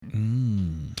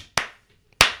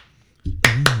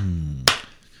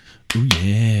Oh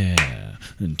yeah.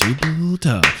 Table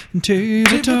talk.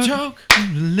 Table talk.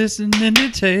 Listening to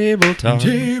table talk.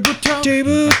 Table talk.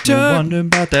 Table I'm talk. wondering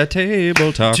about that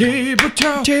table talk. Table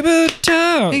talk. Table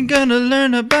talk. Ain't gonna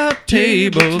learn about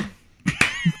table.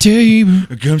 Table.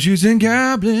 Gumshoes and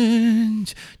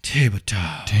goblins. Table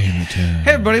talk. Table talk.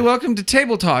 Hey everybody, welcome to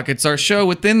Table Talk. It's our show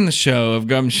within the show of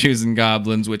Gumshoes and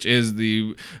Goblins, which is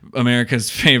the America's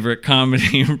favorite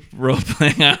comedy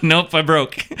role-playing. Nope, I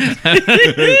broke.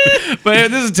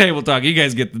 But this is Table Talk. You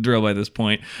guys get the drill by this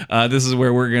point. This is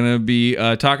where we're going to be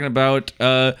talking about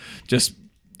just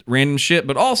random shit,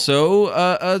 but also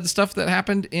the stuff that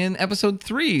happened in episode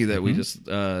 3 that we just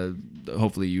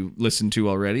hopefully you listened to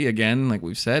already. Again, like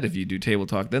we've said, if you do Table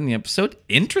Talk, then the episode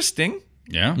interesting.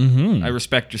 Yeah. I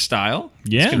respect your style.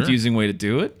 Yeah. It's a confusing way to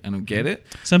do it. I don't get it.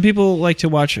 Some people like to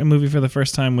watch a movie for the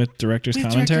first time with director's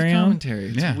commentary on. It's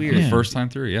Yeah. weird. The first time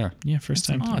through, yeah. Yeah, first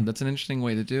time. Odd. That's an interesting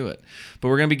way to do it. But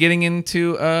we're going to be getting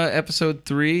into episode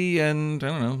 3 and I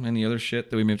don't know, any other shit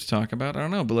that we may have to talk about. I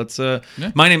don't know, but let's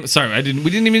my name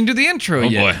we didn't even do the intro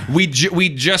yet. Boy. We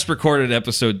just recorded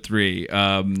episode 3.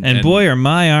 And boy, are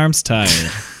my arms tired.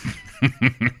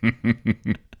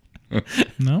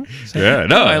 No? Yeah,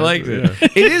 no, I liked it.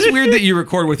 It is weird that you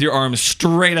record with your arms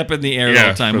straight up in the air Yeah, all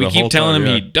the time. for We the keep whole telling time, him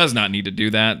yeah. he does not need to do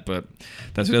that, but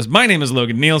that's what it is. My name is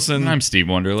Logan Nielsen. I'm Steve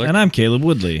Wunderlich. And I'm Caleb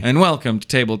Woodley. And welcome to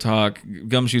Table Talk,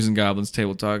 Gumshoes and Goblins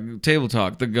Table Talk,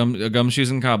 the Gumshoes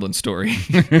and Goblins story.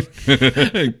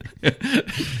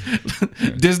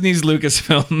 Disney's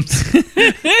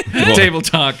Lucasfilms Table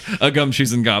Talk, a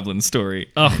Gumshoes and Goblins story.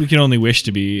 Oh, we can only wish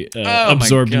to be Oh my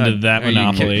absorbed God. into that Are you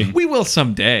monopoly. kidding? We will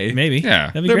someday. Maybe. Yeah.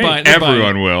 That'd be They're great. buying,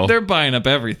 Everyone will. They're buying up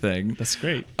everything. That's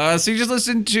great. So you just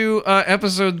listened to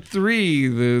episode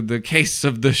 3, the case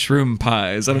of the shroom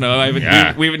pies. I don't know.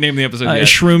 We haven't named the episode A yet.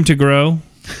 shroom to grow.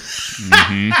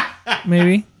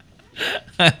 Maybe.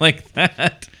 I like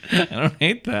that. I don't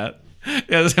hate that.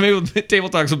 Yeah, maybe Table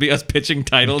Talks will be us pitching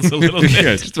titles a little bit.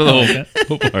 Yeah, just for the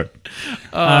whole part.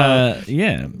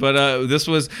 Yeah. But this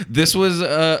was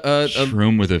a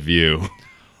Room with a view.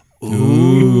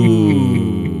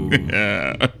 Ooh.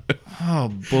 Yeah. oh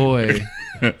boy.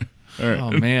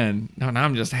 Oh man. No, now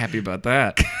I'm just happy about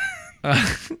that.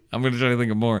 I'm gonna try to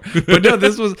think of more. But no,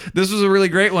 this was a really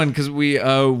great one because we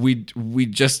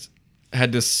just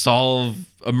had to solve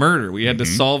a murder. We had to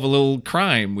solve a little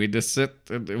crime. We had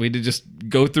to just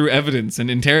go through evidence and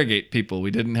interrogate people.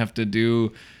 We didn't have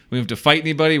to fight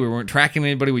anybody. We weren't tracking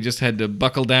anybody. We just had to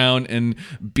buckle down and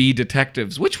be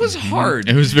detectives, which was hard.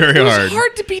 It was very hard. It was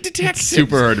hard to be detectives.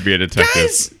 Super hard to be a detective.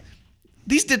 Guys,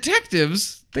 these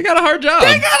detectives, They got a hard job.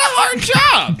 they got a hard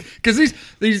job. Because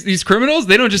these criminals,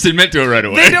 they don't just admit to it right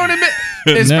away. They don't admit,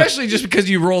 especially just because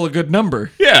you roll a good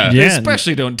number. Yeah. They Yeah.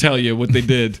 especially don't tell you what they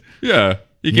did. Yeah.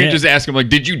 You can't Yeah. just ask them, like,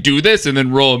 did you do this? And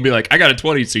then roll and be like, I got a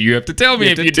 20, so you have to tell me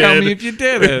You if have you to tell did. me if you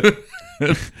did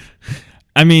it.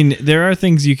 I mean, there are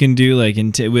things you can do, like,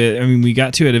 we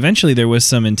got to it. Eventually, there was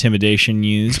some intimidation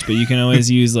used, but you can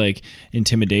always use, like,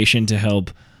 intimidation to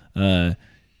help,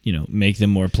 make them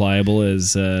more pliable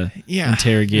as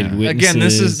interrogated witnesses. Again,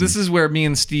 this is where me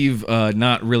and Steve,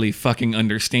 not really fucking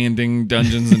understanding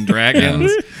Dungeons and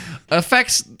Dragons,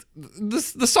 affects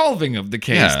the solving of the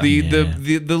case, Yeah.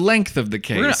 the length of the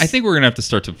case. I think we're going to have to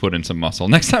start to put in some muscle.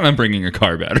 Next time I'm bringing a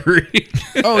car battery.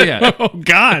 Oh yeah. Oh,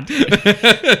 God.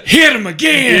 Hit him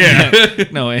again. Yeah.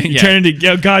 No. Turn into,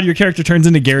 your character turns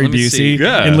into Gary Let me see. Busey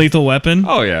Yeah. in Lethal Weapon.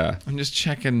 Oh, yeah. I'm just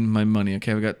checking my money.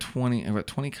 Okay, I've got 20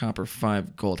 copper,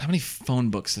 5 gold. How many phone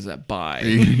books does that buy?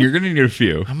 You're going to need a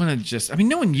few. I'm gonna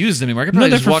no one uses them anymore. I could probably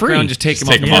they're just for walk free. around and just take them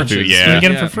take off them off, porches. yeah. You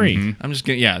get them for free. I'm just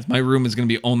gonna, my room is gonna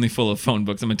be only full of phone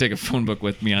books. I'm gonna take a phone book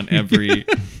with me on every.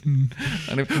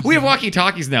 We have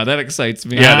walkie-talkies now. That excites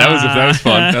me. Yeah, that was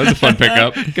fun. That was a fun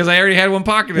pickup. because I already had one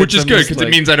pocketed. Which is so I'm good just because it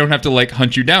means I don't have to like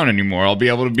hunt you down anymore. I'll be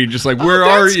able to be just like, where Oh,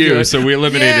 are that's you? good. So we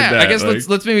eliminated yeah, that. I guess like-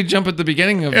 let's maybe jump at the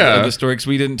beginning of Yeah. the story because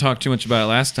we didn't talk too much about it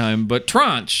last time. But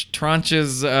Tranche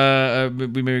is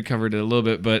we maybe covered it a little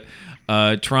bit, but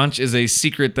Tranche is a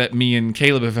secret that me and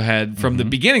Caleb have had from the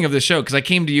beginning of the show because I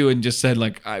came to you and just said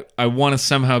like I want to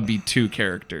somehow be 2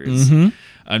 characters.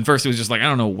 And first it was just like I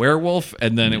don't know werewolf,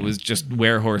 and then it was just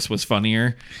werehorse was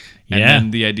funnier, and Yeah.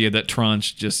 then the idea that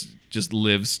Tranche just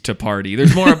lives to party.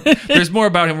 There's more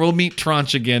about him. We'll meet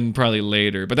Tranche again probably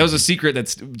later. But that was a secret that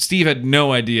Steve had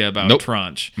no idea about. Nope.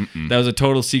 Tranche. That was a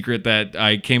total secret that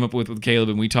I came up with Caleb,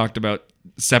 and we talked about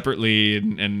separately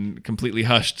and completely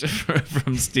hushed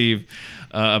from Steve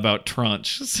about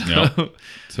Tranche. So, Yep.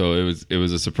 So it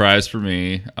was a surprise for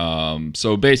me.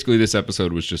 So basically, this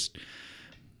episode was just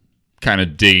kind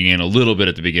of digging in a little bit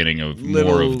at the beginning of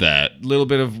more of that. little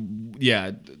bit of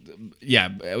yeah,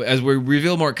 as we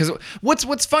reveal more, because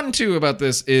what's fun too about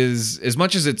this is, as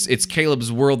much as it's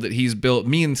Caleb's world that he's built,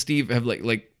 me and Steve have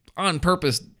like on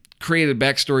purpose created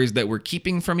backstories that we're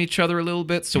keeping from each other a little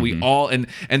bit, so we all and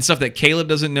stuff that Caleb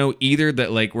doesn't know either,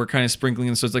 that like we're kind of sprinkling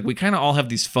in. So it's like we kind of all have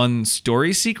these fun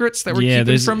story secrets that we're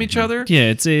keeping from each other.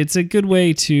 Yeah, it's a good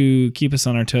way to keep us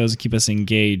on our toes, keep us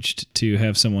engaged, to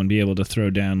have someone be able to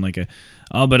throw down like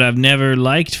but I've never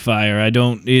liked fire.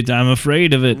 I'm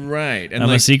afraid of it. Right. And I'm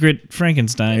like, a secret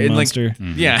Frankenstein monster.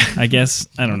 Yeah. I guess.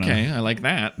 I don't know. Okay, I like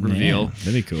that reveal. Yeah,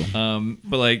 that'd be cool.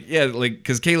 But like, yeah, like,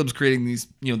 because Caleb's creating these,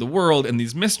 the world and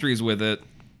these mysteries with it,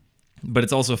 but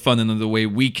it's also fun in the way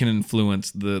we can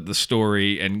influence the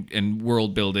story and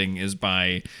world building is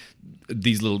by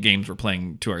these little games we're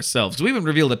playing to ourselves. So we haven't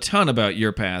revealed a ton about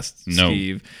your past,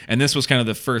 Steve. And this was kind of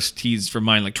the first tease for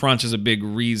mine. Like, Tranche is a big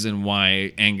reason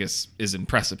why Angus is in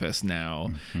Precipice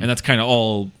now. And that's kind of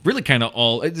all,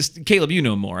 Caleb, you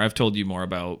know more. I've told you more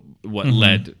about what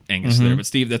led Angus there. But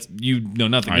Steve, you know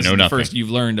nothing. This is the first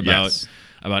you've learned about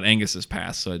Angus's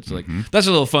past. So it's like, that's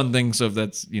a little fun thing. So if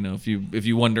that's, if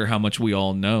you wonder how much we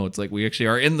all know, it's like we actually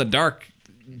are in the dark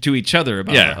to each other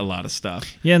about a lot of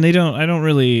stuff. Yeah, and I don't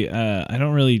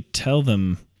really tell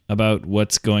them about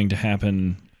what's going to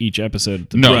happen each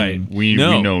episode. We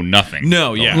know nothing.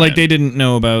 No, yeah. Like, they didn't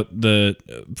know about the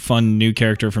fun new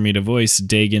character for me to voice,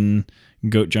 Dagon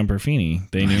Goat Jumper Feeney.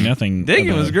 They knew nothing.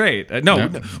 Dagon was great.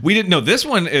 We didn't know. This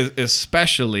one is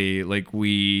especially, like,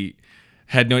 we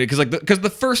had no idea, because the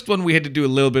first one we had to do a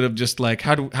little bit of just like,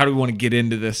 how do we want to get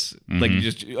into this, like,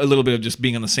 just a little bit of just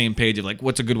being on the same page of like,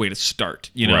 what's a good way to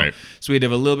start, Right. So we had to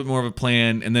have a little bit more of a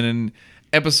plan, and then in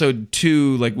episode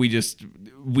 2, like, we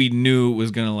knew it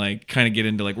was gonna like kind of get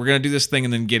into like, we're gonna do this thing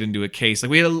and then get into a case.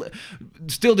 Like, we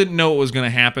still didn't know what was gonna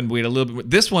happen, but we had a little bit.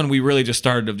 This one we really just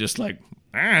started of just like,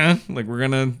 like we're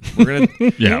gonna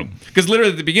Yeah, because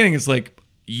literally at the beginning it's like,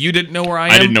 you didn't know where I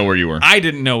am. I didn't know where you were. I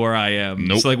didn't know where I am.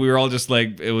 Nope. So like we were all just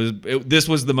like, this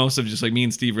was the most of just like me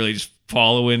and Steve really just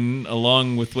following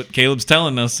along with what Caleb's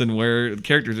telling us and where the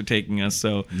characters are taking us.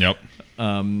 So yep.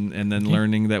 And then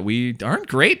learning that we aren't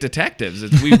great detectives.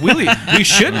 We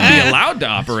shouldn't be allowed to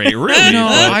operate. Really, No,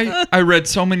 I read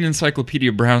so many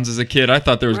Encyclopedia Browns as a kid. I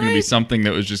thought there was going to be something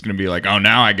that was just going to be like, oh,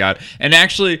 now I got. And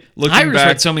actually, looking Irish back,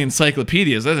 read so many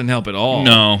encyclopedias. That doesn't help at all.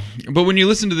 No, but when you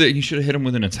listen to you should have hit him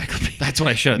with an encyclopedia. That's what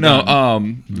I should have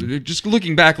done. No, just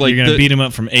looking back, like you're gonna beat him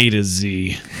up from A to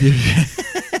Z.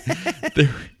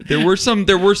 There were some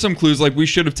clues. Like, we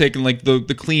should have taken like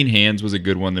the clean hands was a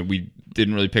good one that we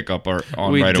didn't really pick up on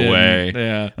right away.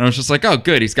 Yeah. And I was just like, oh,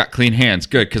 good, he's got clean hands.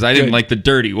 Good, because I didn't like the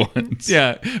dirty ones.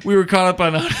 Yeah, we were caught up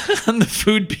on the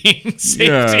food being safe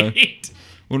to eat.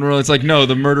 When it's like, no,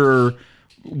 the murderer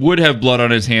would have blood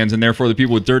on his hands, and therefore the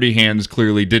people with dirty hands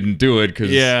clearly didn't do it. Because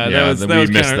we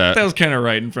missed that. That was kind of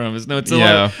right in front of us. No, it's a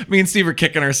lot. Me and Steve were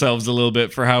kicking ourselves a little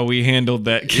bit for how we handled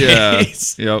that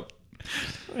case. Yeah. Yep.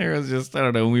 It was just, I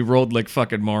don't know, we rolled like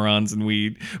fucking morons, and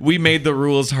we made the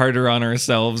rules harder on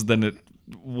ourselves than it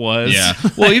was. Yeah.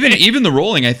 Well, even the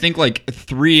rolling, I think like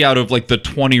 3 out of like the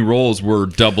 20 rolls were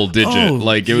double digit.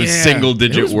 Like, it was single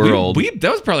digit world. That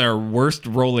was probably our worst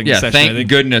rolling session. Thank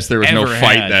goodness there was no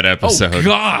fight that episode. Oh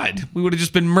God, we would have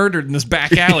just been murdered in this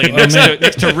back alley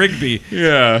next to Rigby.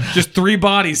 Yeah. Just 3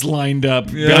 bodies lined up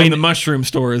behind the mushroom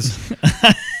stores.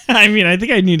 I mean, I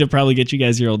think I need to probably get you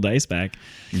guys your old dice back.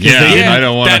 Yeah, I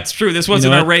don't want to. That's true. This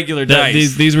wasn't our regular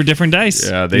dice. These were different dice.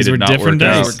 Yeah, these did were not different work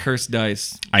out. dice. These were cursed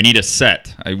dice. I need a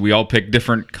set. We all picked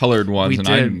different colored ones. We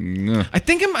did. I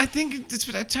think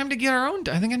it's time to get our own.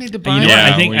 I think I need to buy. You know what? Yeah,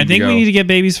 I think we need to get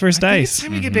baby's first dice. It's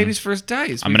time to get baby's first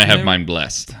dice. I'm gonna have mine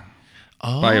blessed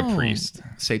by a priest.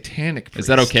 Satanic priest. Is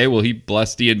that okay? Will he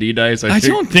bless D&D dice? I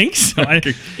don't think so.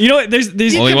 You know what?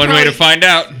 There's only one way to find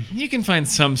out. You can find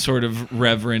some sort of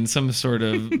reverend, some sort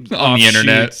of on the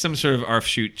internet, some sort of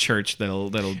offshoot church that'll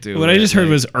do. What I just heard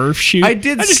was Earth Shoot. I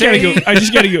just gotta go.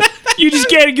 You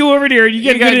just gotta go over there. You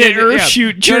gotta go to that Earth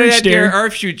Shoot church there.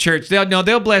 Earth Shoot church.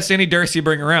 They'll bless any Darcy you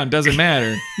bring around. Doesn't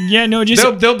matter. Yeah, no, just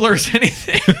they'll bless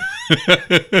anything.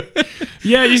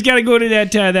 Yeah, you just gotta go to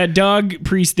that dog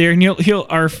priest there, and he'll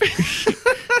arf,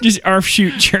 just arf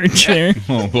shoot church there.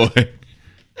 Oh boy.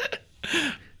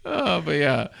 Oh, but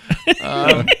yeah.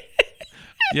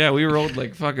 Yeah, we rolled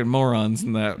like fucking morons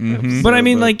in that. Episode, but I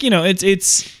mean, like,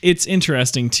 it's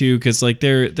interesting too, because like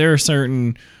there are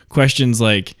certain questions,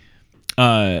 like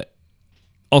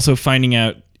also finding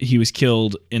out he was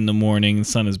killed in the morning. The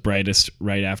sun is brightest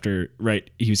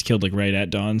he was killed like right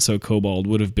at dawn. So Kobold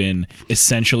would have been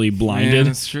essentially blinded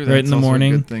that's true. right in the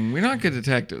morning. A good thing. We're not good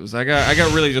detectives. I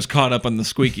got really just caught up on the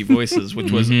squeaky voices,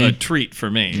 which was a treat for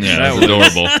me. Yeah, that was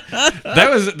adorable.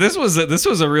 This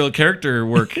was a real character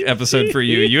work episode for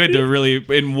you. You had to really,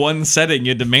 in one setting,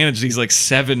 you had to manage these like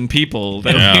 7 people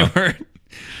that we were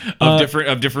of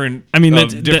different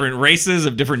races,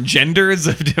 of different genders,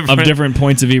 of different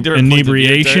points of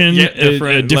inebriation,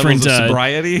 different levels of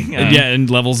sobriety, and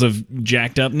levels of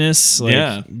jacked upness,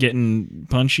 like getting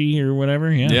punchy or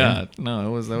whatever. No,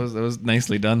 that was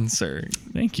nicely done, sir.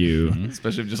 Thank you.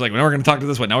 Especially just like, now we're going to talk to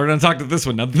this one, now we're going to talk to this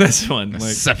one, now this one. Like,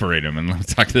 separate them and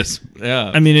let's talk to this. Yeah,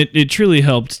 I mean, it truly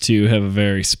helped to have a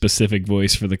very specific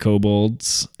voice for the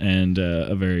kobolds and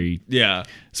a very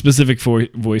specific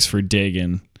voice for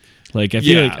Dagon. Like I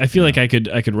feel like I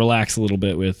could relax a little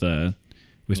bit with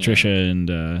Trisha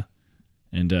and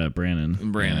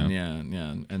Brannon.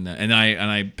 Brannon, and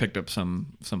I picked up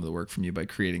some of the work from you by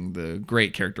creating the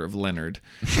great character of Leonard.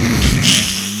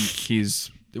 He'll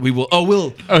be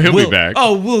back.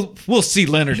 We'll see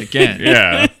Leonard again.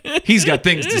 Yeah. He's got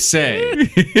things to say.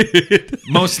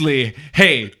 Mostly,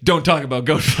 hey, don't talk about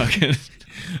goat fucking.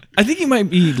 I think he might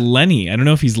be Lenny. I don't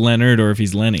know if he's Leonard or if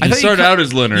he's Lenny. He started out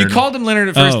as Leonard. You called him Leonard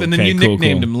at first, and then you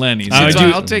nicknamed him Lenny. So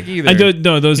I'll take either.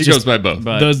 He goes by both.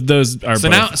 Those are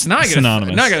both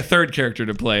synonymous. Now I got a third character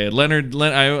to play. Leonard.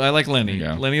 I like Lenny.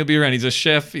 Yeah. Lenny will be around. He's a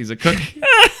chef. He's a cook.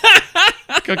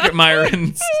 Cook at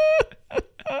Myron's.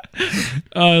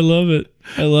 Oh, I love it.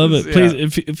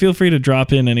 Please feel free to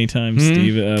drop in anytime,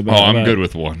 Steve. I'm good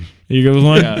with one. You good with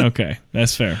one? Yeah. Okay,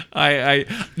 that's fair. I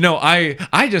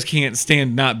just can't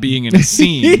stand not being in a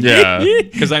scene. Yeah, fair.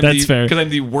 Because I'm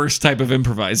the worst type of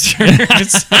improviser.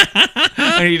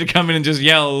 I need to come in and just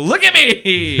yell, "Look at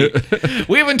me!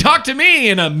 We haven't talked to me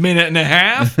in a minute and a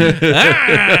half.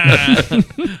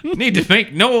 Need to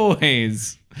make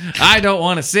noise. I don't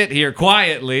want to sit here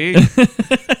quietly."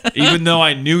 Even though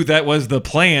I knew that was the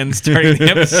plan starting the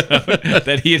episode,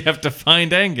 that he'd have to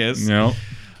find Angus. No.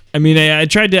 I mean, I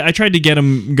tried to get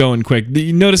him going quick.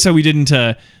 You notice how we didn't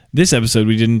this episode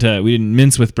we didn't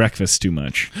mince with breakfast too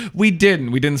much. We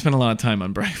didn't spend a lot of time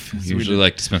on breakfast. We usually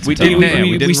like to spend some time.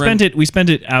 We spent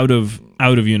it out of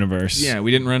universe. Yeah,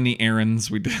 we didn't run any errands.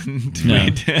 We didn't. No.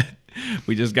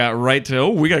 We just got right to,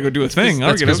 we got to go do a thing.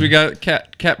 That's because we got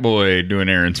Cat Boy doing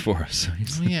errands for us.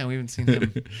 We haven't seen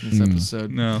him this episode.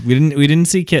 No, we didn't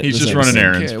see Kit. He's just running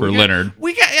errands for Leonard.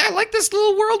 I like this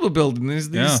little world we're building. These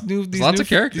lots of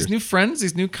characters, these new friends,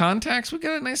 these new contacts. We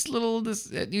got a nice little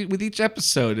with each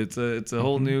episode. It's a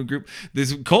whole new group.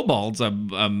 These kobolds.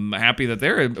 I'm happy that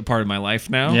they're a part of my life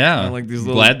now. Yeah, I like these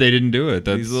little. Glad they didn't do it.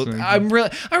 I'm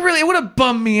really. It would have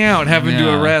bummed me out having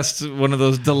to arrest one of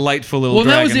those delightful little. Well,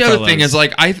 that was the other fellows. Thing is,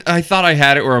 like, I thought I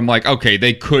had it where I'm like, okay,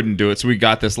 they couldn't do it, so we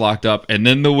got this locked up, and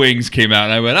then the wings came out,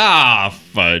 and I went,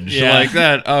 fudge, like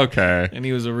that, okay. And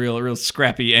he was a real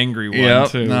scrappy, angry one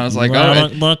too. And I was like,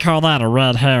 they call that a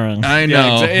red herring. I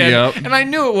know, and I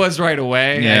knew it was right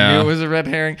away. Yeah. I knew it was a red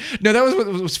herring. No, that was what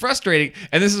was frustrating,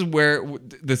 and this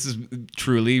is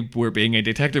truly where being a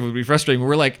detective would be frustrating.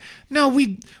 We're like, no,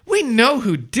 we know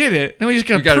who did it, and we just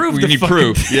gotta prove the fucking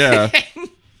proof, thing. yeah.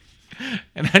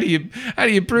 And how do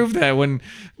you prove that when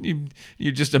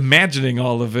you're just imagining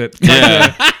all of it?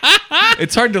 Yeah.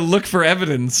 It's hard to look for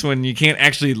evidence when you can't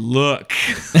actually look.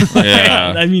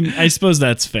 Yeah. I mean, I suppose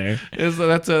that's fair.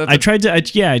 I tried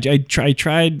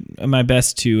my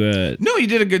best to. No, you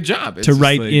did a good job. It's to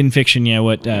write in fiction. Yeah,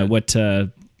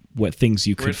 what things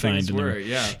you could find.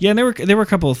 Yeah, and there were a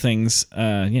couple of things.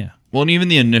 Yeah. Well, and even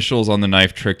the initials on the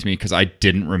knife tricked me because I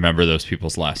didn't remember those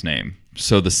people's last name.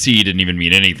 So the C didn't even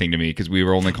mean anything to me because we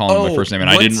were only calling him by first name, and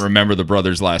I didn't remember the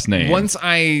brother's last name. Once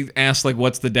I asked, like,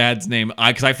 what's the dad's name?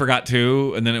 Because I forgot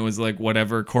too, and then it was like,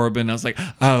 whatever, Corbin. I was like,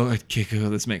 Kiko,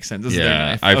 this makes sense. This is their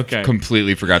knife. I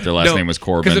completely forgot their last name was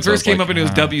Corbin. Because it first came up and it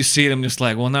was WC, and I'm just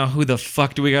like, well, now who the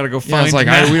fuck do we got to go find? I was like,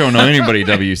 we don't know anybody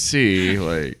WC.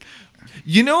 Like,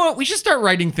 you know what? We should start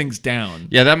writing things down.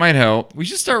 Yeah, that might help. We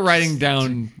should start writing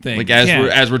down things. Like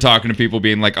as we're talking to people,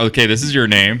 being like, okay, this is your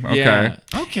name. Okay. Yeah.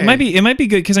 Okay. It might be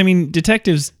good because I mean,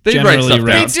 detectives they generally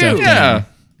write stuff down. Down.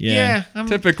 Yeah.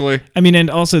 Typically. I mean, and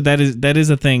also that is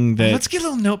a thing that. Let's get a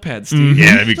little notepad, Steve.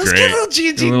 Yeah, that'd be Let's great. Let's get a little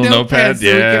G&G notepads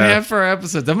that we can have for our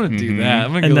episodes. I'm going to do that.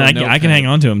 I'm going to I can hang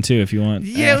on to them too if you want.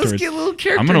 Yeah, let's get a little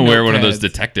character. I'm going to wear one of those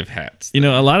detective hats. A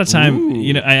lot of time,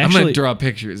 I'm going to draw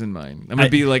pictures in mine. I'm going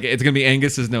to be like, it's going to be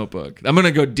Angus's notebook. I'm going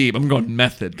to go deep. I'm going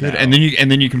method. Good. And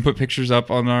then you can put pictures up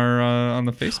on our on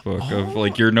the Facebook of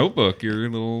like your notebook, your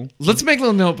little. Let's make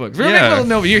little notebooks. We're going to make little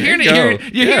notebooks. You're hearing it here.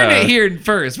 You're hearing it here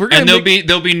first. And they'll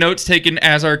be be notes taken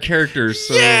as our characters.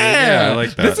 So, yeah, I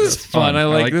like that. This is That's fun. I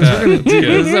like this. that. We're gonna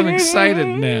do this. I'm excited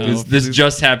now. This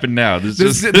just happened now. This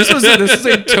This is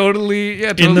a totally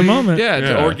In the moment.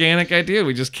 Yeah, organic idea.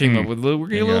 We just came up with a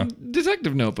little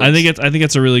detective notebook. I think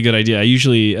it's a really good idea. I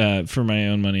usually, for my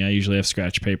own money, I usually have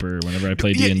scratch paper whenever I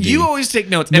play D&D. You always take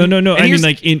notes. No. I mean,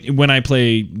 like when I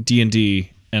play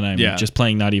D&D and I'm Yeah. just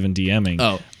playing, not even DMing.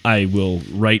 Oh. I will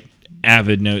write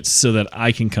avid notes so that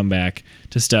I can come back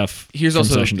to stuff. Here's from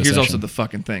also session to session. the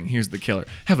fucking thing. Here's the killer.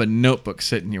 Have a notebook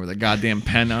sitting here with a goddamn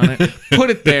pen on it. Put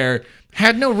it there.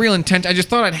 Had no real intent. I just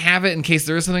thought I'd have it in case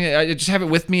there is something. I just have it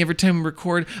with me every time we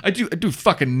record. I do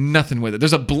fucking nothing with it.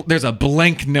 There's a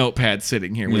blank notepad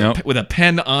sitting here with a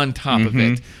pen on top of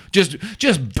it. Just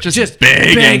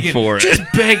begging for it. Just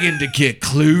begging to get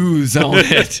clues on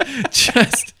it.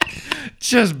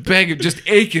 Just begging, just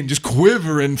aching, just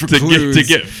quivering for clues. to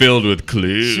get filled with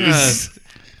clues.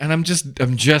 And I'm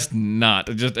just not.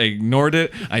 I just ignored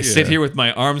it. I sit here with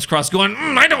my arms crossed, going,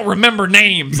 I don't remember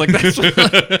names. Like that's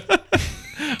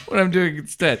what I'm doing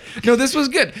instead. No, this was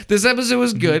good. This episode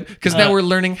was good because now we're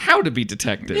learning how to be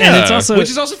detectives. Yeah, and it's also, which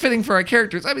is also fitting for our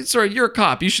characters. I mean, sorry, you're a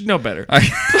cop. You should know better.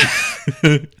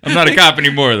 I'm not a cop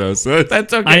anymore, though. So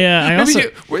that's okay. I also,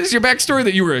 what is your backstory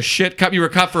that you were a shit cop? You were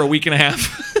a cop for a week and a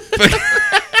half.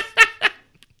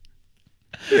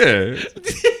 Yeah.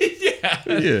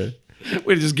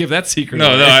 Way to just give that secret.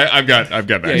 No, away. I've got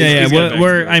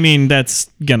that. I mean,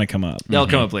 that's gonna come up. That'll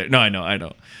come up later. No, I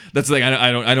know. That's the thing.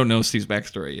 I don't know Steve's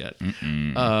backstory yet.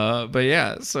 But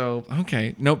yeah. So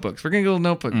okay, notebooks. We're gonna go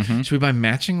notebook. Should we buy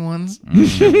matching ones?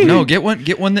 No, get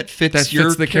one that fits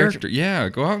your the character. Yeah,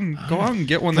 go out and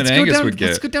get one that Angus would get.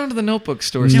 Let's go down to the notebook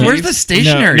store. Yeah, where's the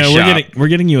stationery shop? We're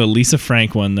getting you a Lisa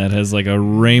Frank one that has like a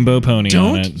rainbow pony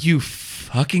on it. Don't you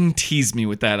fucking tease me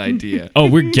with that idea. Oh,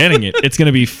 we're getting it. It's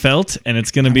gonna be felt, and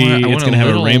it's gonna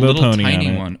have a rainbow pony tiny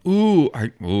on it. One. Ooh,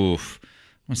 I'm gonna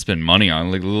spend money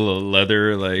on like a little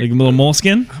leather, like a little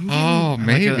moleskin.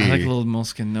 Maybe I like a little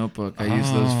moleskin notebook. I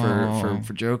use those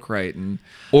for joke writing.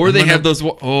 Or they have those.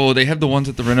 Oh, they have the ones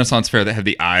at the Renaissance Fair that have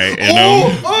the eye in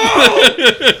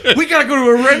them. We gotta go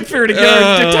to a Ren Fair to get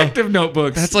our detective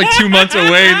notebooks. That's like 2 months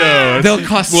away though. They'll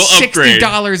cost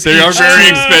 $60. They are very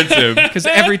expensive because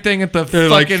everything at the they're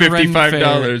fucking like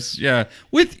 $55. Yeah,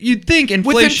 you'd think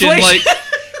inflation like.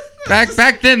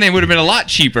 Back then, they would have been a lot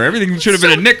cheaper. Everything should have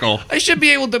been a nickel. I should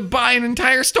be able to buy an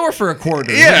entire store for a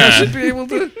quarter. Yeah. I should be able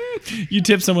to. You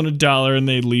tip someone $1 and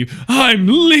they leave. I'm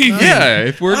leaving. Yeah,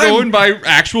 if we're going by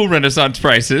actual Renaissance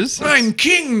prices. I'm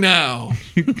king now.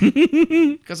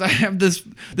 Because I have this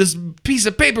piece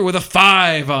of paper with a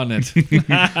 5 on it.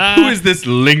 Who is this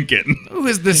Lincoln? Who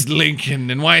is this Lincoln?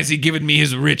 And why is he giving me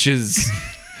his riches?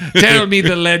 Tell me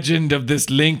the legend of this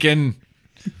Lincoln.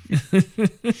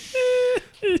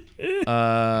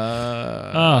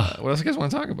 What else you guys want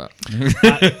to talk about?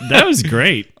 That was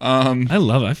great. I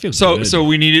love it. I feel good. So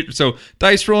we needed. So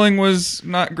dice rolling was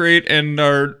not great, and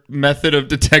our method of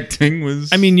detecting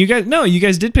was. I mean, you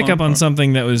guys did pick up on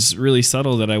something that was really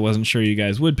subtle that I wasn't sure you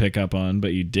guys would pick up on,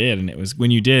 but you did, and it was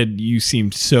when you did, you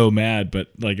seemed so mad, but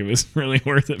like it was really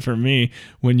worth it for me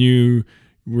when you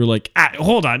were like,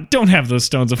 hold on, don't have those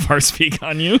stones of far speak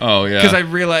on you. Oh, yeah. Because I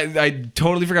realized, I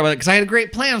totally forgot about it, because I had a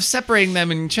great plan of separating them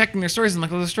and checking their stories. I'm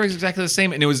like, the story's exactly the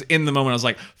same. And it was in the moment, I was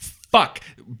like, fuck,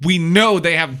 we know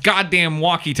they have goddamn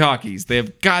walkie-talkies. They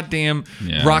have goddamn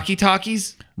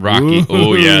Rocky-talkies. Rocky. Ooh.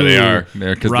 Oh, yeah, they are.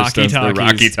 They're because Rocky they're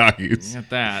Rocky-talkies.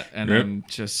 At that. And I'm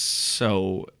just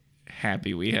so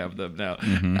happy we have them now.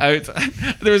 Mm-hmm.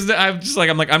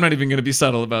 I'm not even gonna be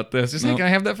subtle about this. Just can I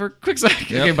have that for a quick second?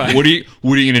 Yep. Okay, bye. What are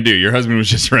you gonna do? Your husband was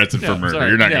just arrested for murder. sorry.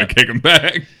 You're not gonna kick him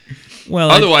back. Well,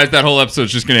 Otherwise, that whole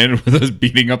episode's just gonna end with us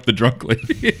beating up the drunk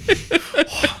lady.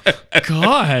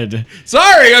 God.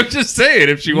 Sorry, I'm just saying.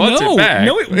 If she wants it back,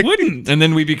 no, it wouldn't. And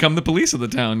then we become the police of the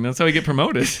town. That's how we get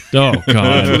promoted. Oh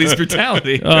God. Police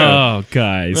brutality. Oh,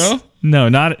 guys. No?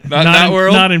 Not that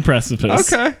world? Not in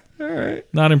Precipice. Okay. All right.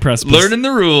 Not in Precipice. Learning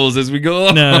the rules as we go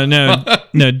along.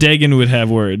 No. Dagon would have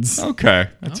words. Okay,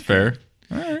 that's fair.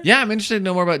 All right. Yeah, I'm interested to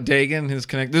know more about Dagon, his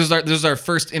connect. This is our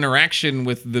first interaction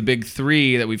with the big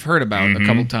three that we've heard about a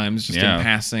couple times, just in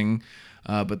passing.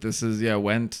 But this is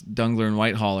Went, Dungler, and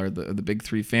Whitehall are the big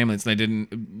three families.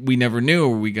 And we never knew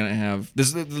were we gonna have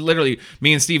this. Is literally,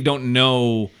 me and Steve don't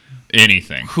know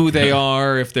anything. who they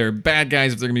are, if they're bad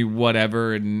guys, if they're gonna be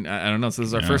whatever, and I don't know. So this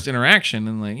is our first interaction,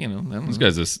 and like, you know, I don't know.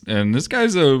 This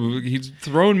guy's he's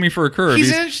throwing me for a curve.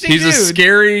 He's an interesting he's a dude.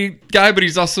 scary guy, but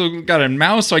he's also got a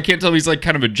mouse, so I can't tell if he's like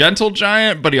kind of a gentle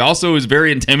giant, but he also is very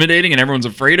intimidating, and everyone's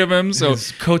afraid of him. So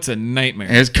His coat's a nightmare.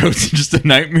 his coat's just a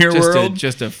nightmare world.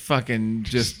 Just a fucking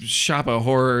shop of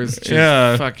horrors.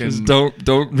 Just fucking just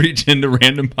don't reach into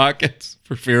random pockets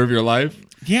for fear of your life.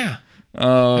 yeah. I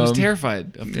was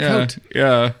terrified of the coat.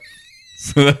 Yeah.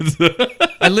 So that's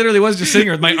I literally was just sitting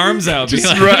here with my arms out, just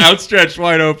being like, outstretched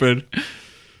wide open.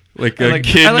 Like a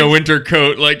kid in a winter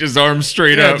coat, like his arms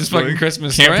straight up. just fucking like,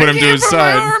 Christmas. Can't story. put him I to his put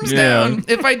side. My arms down.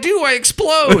 If I do, I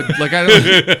explode. Like I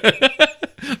don't.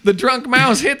 The drunk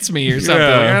mouse hits me or something.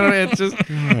 Yeah. I don't know, it's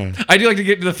just. I do like to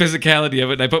get into the physicality of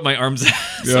it, and I put my arms out.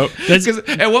 Yep. Because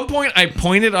at one point I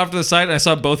pointed off to the side, and I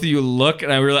saw both of you look,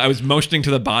 and I was motioning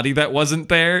to the body that wasn't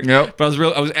there. Yep. But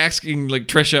I was asking like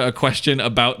Trisha a question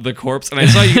about the corpse, and I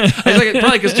saw you. I was like,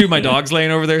 probably because two of my dogs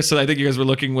laying over there, so I think you guys were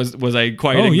looking. Was I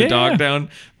quieting the dog down?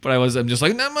 But I'm just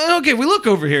like, no, okay, we look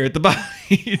over here at the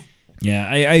body. Yeah,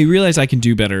 I realize I can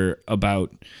do better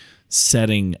about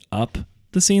setting up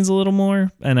the scenes a little more,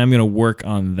 and I'm going to work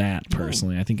on that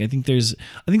personally. I think there's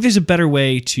a better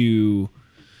way to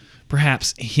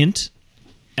perhaps hint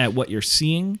at what you're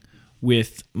seeing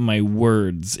with my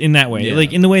words in that way,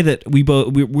 like in the way that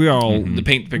we're all The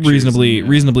paint pictures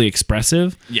reasonably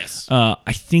expressive. Yes.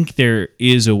 I think there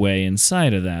is a way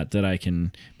inside of that I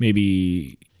can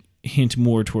maybe hint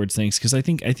more towards things, because I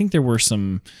think there were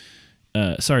some.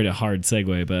 Sorry to hard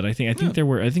segue, but I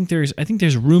think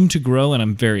there's room to grow, and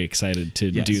I'm very excited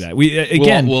to do that. We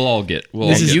again, we'll get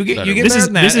you get better. better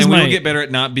at that, and we'll my- get better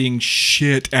at not being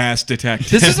shit ass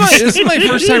detectives. This is my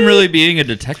first time really being a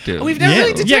detective. We've never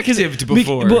really detectived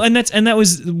before. and that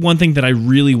was one thing that I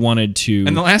really wanted to.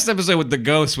 And the last episode with the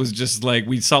ghost was just like,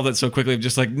 we solved it so quickly.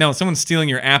 Just like, no, someone's stealing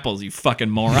your apples, you fucking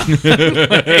moron.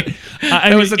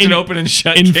 That was such an open and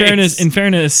shut In case.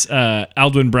 fairness,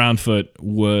 Aldwin Brownfoot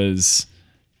was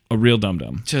a real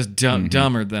dum-dum. Just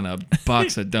dumber than a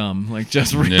box of dumb. Like,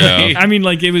 just really. Yeah. I mean,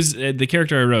 like, it was the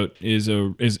character I wrote he's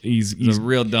He's a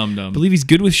real dum-dum. I believe he's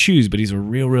good with shoes, but he's a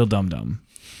real dum-dum.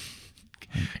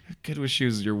 Good with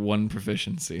shoes is your one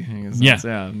proficiency. I guess Yeah,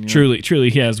 that's- you know. Truly,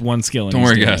 he has one skill. Don't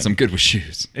worry, guys. I'm good with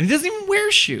shoes. And he doesn't even wear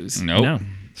shoes. Nope. No,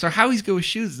 So how he's good with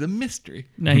shoes is a mystery.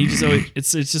 he just always,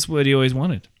 it's just what he always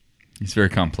wanted. He's very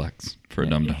complex for a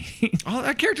dum dum. All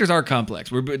our characters are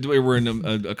complex. We're in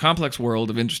a complex world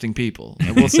of interesting people.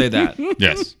 I will say that.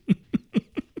 Yes.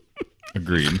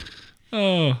 Agreed.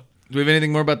 Oh, Do we have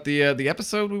anything more about the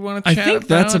episode we want to I chat think about?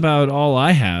 that's about all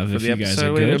I have. If the you guys are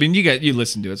episode? good. I mean, you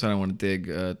listened to it, so I don't want to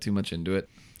dig too much into it.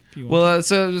 Well,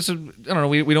 so I don't know.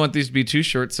 We don't want these to be too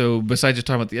short. So besides just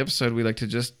talking about the episode, we like to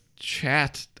just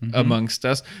chat amongst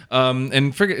us.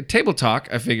 And for table talk,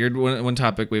 I figured one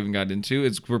topic we haven't got into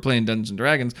is we're playing Dungeons and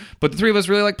Dragons, but the three of us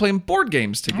really like playing board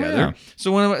games together. yeah.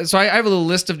 So I have a little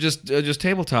list of just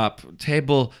table talk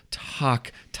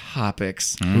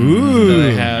topics Ooh. that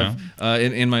I have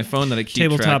in my phone that I keep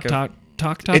Tabletop track of.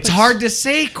 talk topics. It's hard to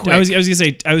say quick. I was gonna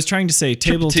say. I was trying to say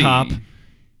tabletop T.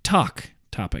 talk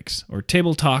topics or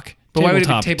table talk. But why would it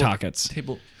be tabletop table talkets?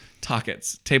 Table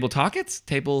talkets. Table talkets?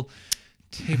 Table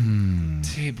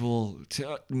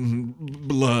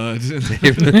blood.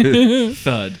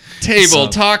 Thud. Table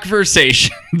talk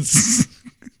versations.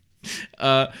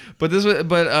 But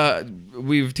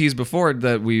we've teased before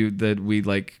that we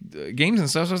like games and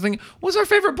stuff. So I was thinking, what's our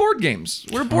favorite board games?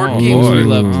 What are board games we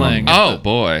love playing? Oh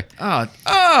boy.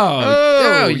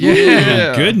 Oh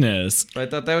yeah. Goodness. I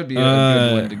thought that would be a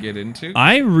good one to get into.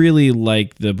 I really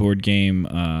like the board game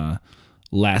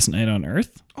Last Night on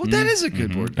Earth. Oh, that is a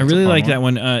good board I game. really like that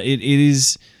one. It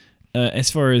is as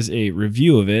far as a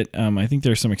review of it. I think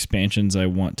there are some expansions I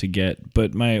want to get,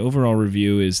 but my overall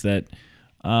review is that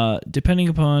depending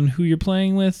upon who you're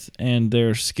playing with and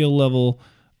their skill level,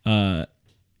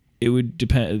 it would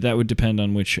depend. That would depend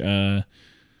on which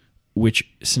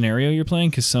scenario you're playing,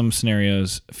 because some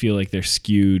scenarios feel like they're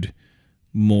skewed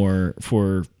more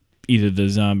for either the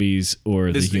zombies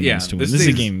or the humans to win. This is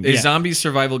a game. A zombie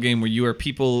survival game where you are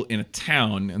people in a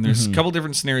town, and there's a couple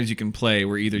different scenarios you can play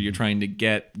where either you're trying to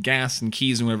get gas and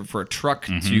keys and whatever for a truck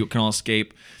so you can all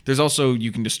escape. There's also,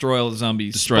 you can destroy all the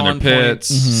zombies. Destroy their pits,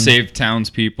 save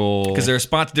townspeople. Because there are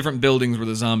spots, different buildings where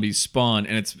the zombies spawn,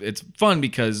 and it's fun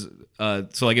because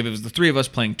so like if it was the three of us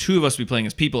playing, two of us would be playing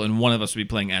as people, and one of us would be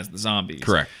playing as the zombies.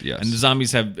 Correct, yes. And the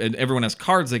zombies and everyone has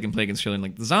cards they can play against each other. And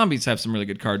like the zombies have some really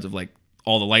good cards of like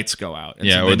all the lights go out. And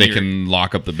Yeah, so or then they you're- can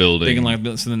lock up the building. They can like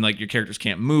so then like your characters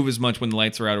can't move as much when the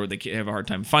lights are out, or they have a hard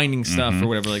time finding stuff or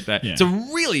whatever like that. Yeah. It's a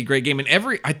really great game, and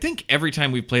I think every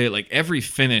time we've played it, like every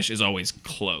finish is always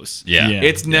close. Yeah. Yeah.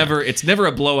 It's never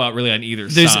a blowout really on either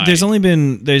There's side. there's only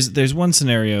been there's one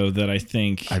scenario that I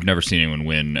think I've never seen anyone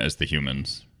win as the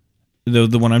humans. the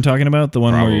one I'm talking about, the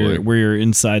one Probably. where you're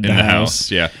inside In the the house.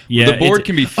 house, yeah. Yeah, The board it's-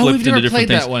 can be we've flipped never into different played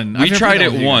things. that one. We I've never tried played it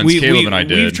that with you once. guys. Caleb and I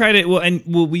did. We've tried it.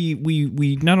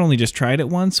 We not only just tried it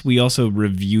once, we also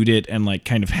reviewed it and like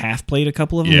kind of half played a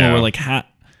couple of them. Yeah. Where we're like,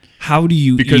 how do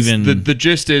you because even? the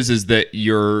gist is that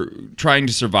you're trying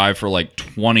to survive for like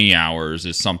 20 hours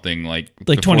is something like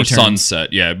Like 20 before turns.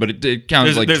 sunset. Yeah, but it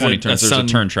counts like There's 20 a turns. There's a sun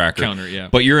turn tracker. counter, yeah.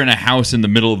 But you're in a house in the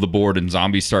middle of the board and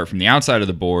zombies start from the outside of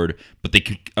the board, but they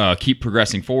keep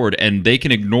progressing forward and they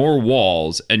can ignore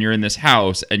walls, and you're in this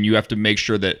house and you have to make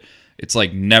sure that it's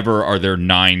like never are there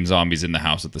 9 zombies in the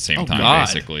house at the same time, God.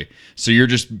 basically. So you're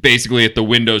just basically at the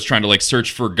windows trying to like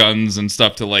search for guns and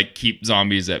stuff to like keep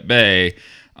zombies at bay.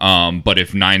 But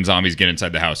if 9 zombies get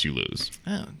inside the house, you lose.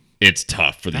 Oh, It's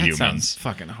tough for the that humans. sounds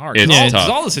fucking hard. It's all, tough. 'cause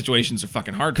all the situations are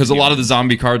fucking hard Because for a lot of the humans.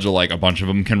 zombie cards are like a bunch of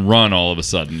them can run all of a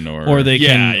sudden, or they Yeah,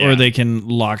 can yeah. or they can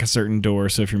lock a certain door.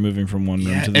 So if you're moving from one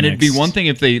room to the and next, it'd be one thing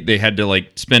if they had to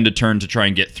like spend a turn to try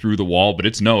and get through the wall, but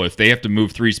it's no. If they have to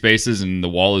move 3 spaces and the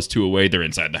wall is 2 away, they're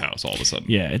inside the house all of a sudden.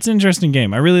 Yeah, it's an interesting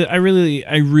game. I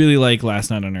really like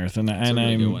Last Night on Earth, and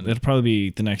really good one. it'll probably be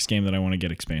the next game that I want to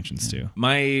get expansions to.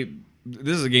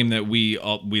 This is a game that we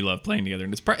love playing together,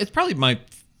 and it's probably my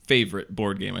favorite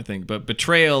board game, I think. But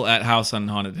Betrayal at House on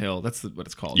Haunted Hill, that's what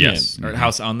it's called. Yes. Or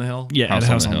House on the Hill. Yeah, House at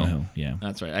on House the on the Hill. Hill. Yeah.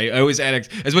 That's right. I always add,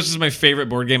 as much as my favorite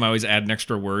board game, I always add an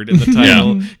extra word in the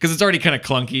title because it's already kind of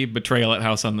clunky. Betrayal at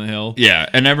House on the Hill. Yeah,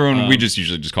 and everyone we just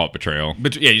usually just call it Betrayal.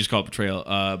 But yeah, you just call it Betrayal.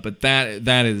 But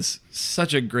that is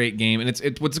such a great game, and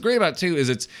it's what's great about it too is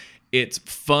it's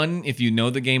fun if you know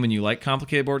the game and you like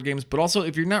complicated board games, but also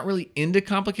if you're not really into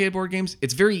complicated board games,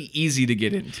 it's very easy to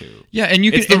get into. Yeah, and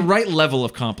you can It's the and- right level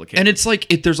of complicated. And it's like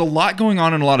there's a lot going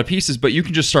on in a lot of pieces, but you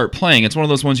can just start playing. It's one of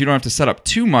those ones you don't have to set up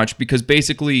too much because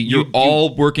basically you're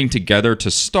all working together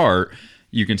to start.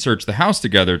 You can search the house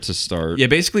together to start. Yeah,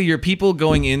 basically you're people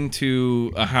going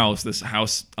into a house, this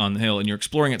house on the hill, and you're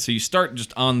exploring it. So you start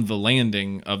just on the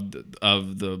landing of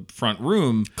the front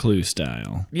room. Clue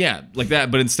style. Yeah, like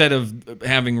that. But instead of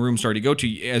having rooms to already go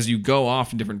to, as you go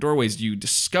off in different doorways, you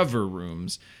discover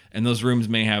rooms. And those rooms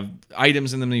may have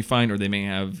items in them that you find, or they may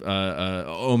have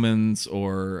omens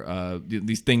or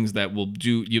these things that will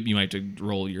do. You might have to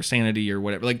roll your sanity or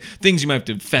whatever, like things you might have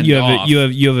to fend You have off. you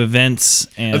have events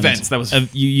and Events, that was-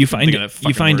 you find thinking of that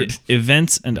you fucking find word.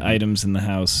 events and items in the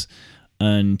house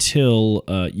until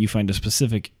you find a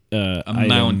specific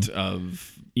amount item.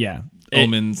 of Yeah.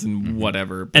 omens and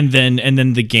whatever. And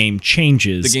then the game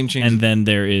changes. The game changes. And then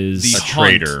there is The A haunt,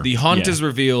 traitor. The haunt Yeah. is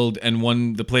revealed,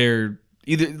 and the player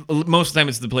either most of the time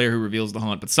it's the player who reveals the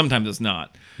haunt, but sometimes it's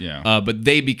not. Yeah. But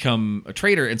they become a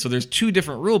traitor, and so there's 2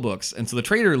 different rule books, and so the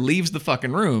traitor leaves the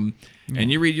fucking room, and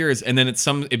you read yours, and then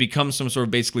it becomes some sort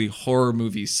of basically horror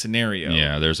movie scenario.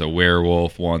 Yeah, there's a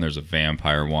werewolf one, there's a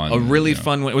vampire one. A really you know.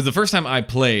 fun one. It was the first time I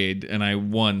played and I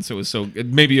won, so it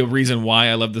may be a reason why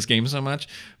I love this game so much.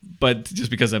 But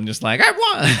just because I'm just like I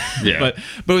won. Yeah. but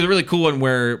it was a really cool one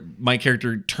where my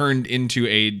character turned into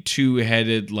a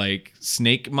 2-headed like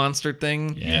snake monster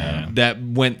thing. Yeah. That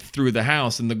went through the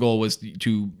house, and the goal was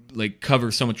to like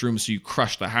cover so much room so you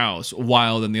crush the house,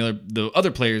 while then the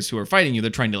other players who are fighting you, they're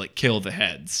trying to like kill the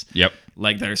heads. Yep.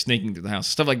 Like that are snaking through the house,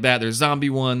 stuff like that. There's zombie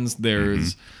ones.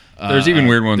 There's There's even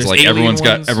weird ones there's like alien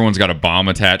everyone's got a bomb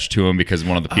attached to him because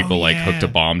one of the people like yeah. hooked a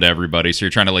bomb to everybody. So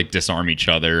you're trying to like disarm each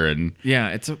other and Yeah,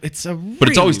 it's a. but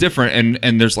it's always different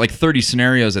and there's like 30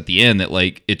 scenarios at the end that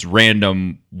like it's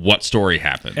random what story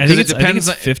happened. I think it depends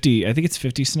on- 50. I think it's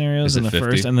 50 scenarios Is in it the 50?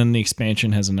 first, and then the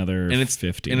expansion has another and it's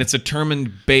 50. and it's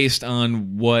determined based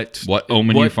on what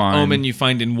omen you find. omen you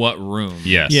find in what room.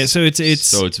 Yes. yeah. So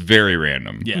it's very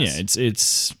random. Yes. yeah.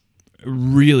 It's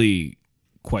really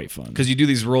quite fun Because you do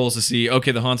these rolls to see,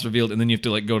 okay, the haunt's revealed, and then you have to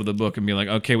like go to the book and be like,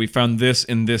 okay, we found this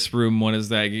in this room. What is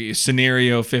that?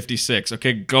 Scenario 56.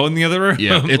 Okay, go in the other room.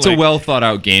 Yeah, it's Like, a well thought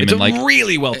out game it's and a like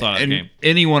really well thought out and game.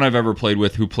 anyone I've ever played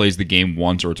with who plays the game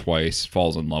once or twice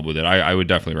falls in love with it. I would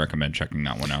definitely recommend checking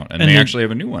that one out. And they the- actually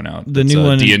have a new one out. the It's, new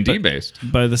one- D&D but-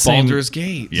 based. by the same Baldur's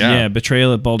Gate. Yeah.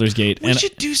 Betrayal at Baldur's Gate. We And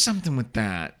should do something with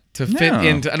that to fit Yeah.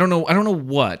 into. I don't know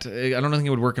what. I don't think it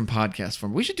would work in podcast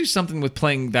form. We should do something with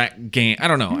playing that game. I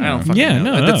don't know. I don't fucking Yeah,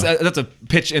 know. no, That's a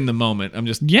pitch in the moment. I'm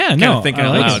just Yeah, kinda no, thinking I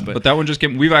out like loud. it. But But that one just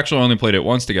came. We've actually only played it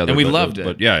once together, And we but- loved it.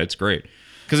 But yeah, it's great.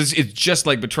 because it's just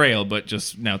like Betrayal, but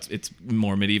just now it's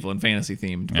more medieval and fantasy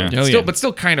themed. Yeah. But, Oh, still, yeah. but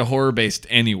still kind of horror based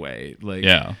anyway. Like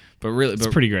But really, It's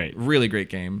pretty great. Really great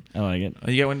game. I like it.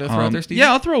 You got one to throw out there, Steve?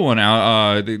 Yeah, I'll throw one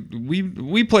out.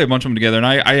 We play a bunch of them together, and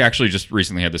I actually just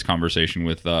recently had this conversation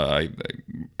with I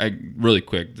really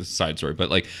quick, this is a side story, but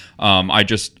like I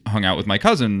just hung out with my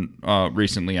cousin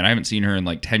recently, and I haven't seen her in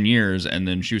like 10 years, and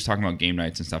then she was talking about game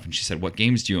nights and stuff, and she said, "What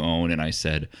games do you own?" And I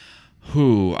said,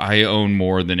 I own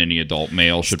more than any adult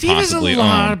male should Steve possibly has a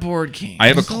lot own. of board games. I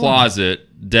have a closet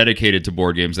dedicated to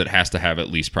board games that has to have at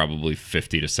least probably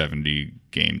 50 to 70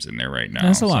 games in there right now.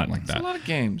 That's a lot. something like That's a that. lot of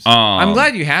games. I'm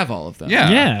glad you have all of them. Yeah.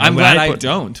 Yeah, I'm glad I put-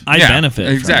 don't. I benefit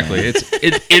from exactly.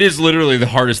 It is literally the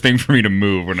hardest thing for me to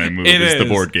move when I move It is the is.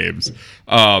 board games.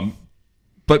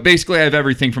 But basically, I have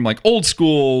everything from like old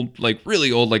school, like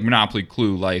really old, like Monopoly,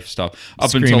 Clue, Life stuff,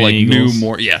 up until Screaming like Eagles.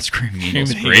 Screaming Eagles,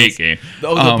 Screaming great Eagles. game.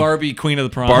 Oh, the Barbie Queen of the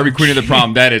Prom. Barbie Queen of the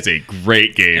Prom, that is a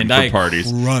great game And for I parties.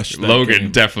 crushed that Logan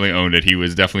game. definitely owned it. He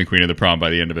was definitely Queen of the Prom by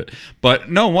the end of it. But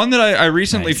no, one that I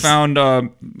recently Nice. found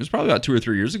it was probably about 2 or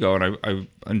 3 years ago, and I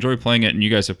enjoy playing it, and you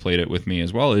guys have played it with me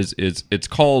as well. Is it's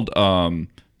called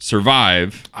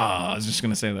Survive. I was just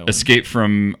gonna say that one. Escape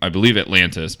from, I believe,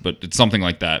 Atlantis, but it's something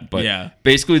like that. But Yeah.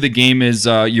 basically, the game is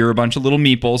you're a bunch of little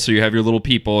meeples, so you have your little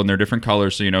people, and they're different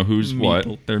colors, so you know who's what.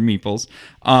 They're meeples.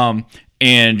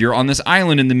 And you're on this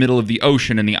island in the middle of the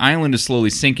ocean, and the island is slowly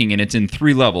sinking, and it's in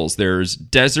 3 levels. There's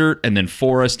desert, and then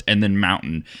forest, and then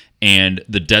mountain. And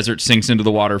the desert sinks into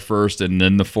the water first, and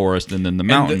then the forest, and then the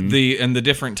mountain. And the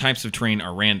different types of terrain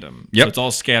are random. Yep. So it's all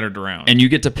scattered around. And you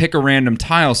get to pick a random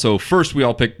tile. So first we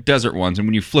all pick desert ones, and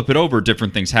when you flip it over,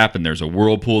 different things happen. There's a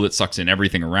whirlpool that sucks in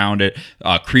everything around it.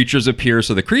 Creatures appear.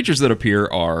 So the creatures that appear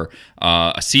are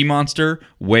a sea monster,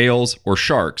 whales, or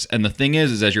sharks. And the thing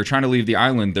is as you're trying to leave the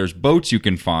island, there's boats you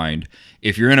can find.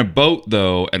 If you're in a boat,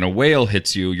 though, and a whale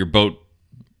hits you, your boat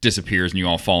disappears and you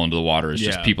all fall into the water. It's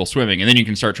just Yeah. people swimming. And then you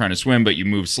can start trying to swim, but you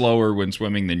move slower when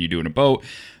swimming than you do in a boat.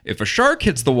 If a shark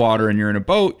hits the water and you're in a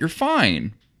boat, you're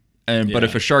fine. But Yeah.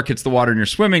 if a shark hits the water and you're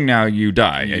swimming now, you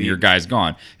die and your guy's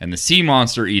gone. And the sea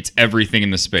monster eats everything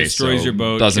in the space. Destroys so your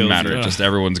boat, Doesn't kills matter. you. It's just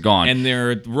everyone's gone. And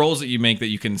there are rolls that you make that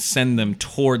you can send them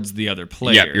towards the other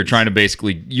players. Yeah, you're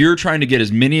trying to get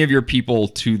as many of your people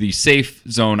to the safe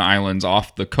zone islands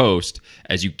off the coast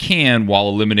as you can while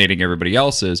eliminating everybody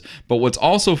else's. But what's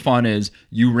also fun is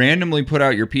you randomly put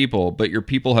out your people, but your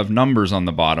people have numbers on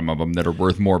the bottom of them that are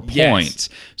worth more Yes. points.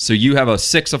 So you have a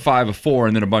 6, a 5, a 4,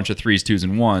 and then a bunch of 3s, 2s,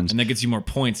 and 1s. And that gets you more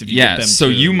points if you get them So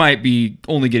too. you might be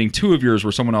only getting 2 of yours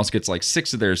where someone else gets like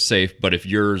 6 of theirs safe, but if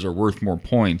yours are worth more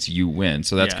points, you win.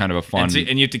 So that's Yeah. kind of a fun.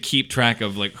 And you have to keep track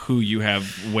of like who you have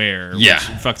where. Yeah. Which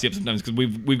fucks you up sometimes because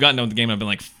we've gotten done with the game and I've been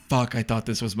like, fuck, I thought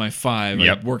this was my 5.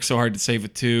 Yep. I worked so hard to save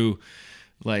it 2.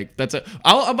 Like that's a.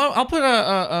 I'll put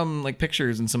like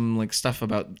pictures and some like stuff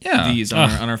about Yeah. these on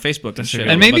our Facebook and shit.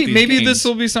 and about maybe these maybe games. this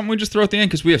will be something we just throw at the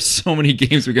end because we have so many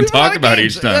games we can We have a lot talk of about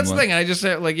games. each time. That's the Like- thing. I just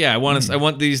said like I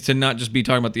want these to not just be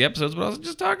talking about the episodes, but also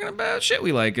just talking about shit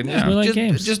we like and Yeah. We like just,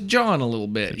 games. just John a little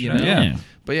bit, you know. Yeah.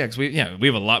 But yeah, because we have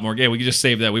a lot more games. We could just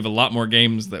save that. We have a lot more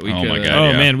games that we Oh could. my God.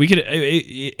 Oh Yeah. man, we could.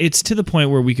 It's to the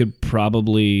point where we could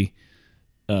probably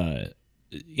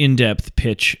in-depth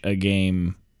pitch a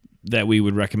game that we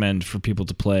would recommend for people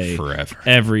to play Forever.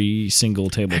 every single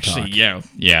table Actually, talk. yeah.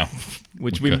 Yeah.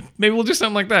 Which Okay. maybe we'll do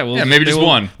something like that. Yeah, maybe just we'll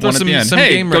one. throw One at some, the end. some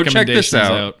Hey, game go check this recommendations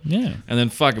out. Yeah. And then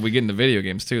fuck, if we get into video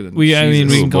games too, then We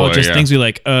Jesus. can call boy, it just yeah. things we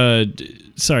like.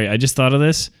 Sorry, I just thought of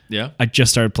this. Yeah. I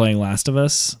just started playing Last of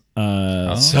Us.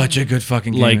 Such a good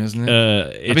fucking game, Like, isn't it?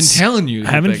 I've been it's- telling you.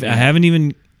 I haven't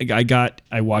even.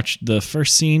 I watched the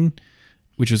first scene,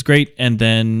 which was great, and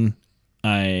then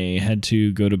I had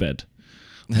to go to bed.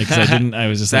 Like, 'cause I didn't. I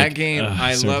was just that like, game. "Ugh,"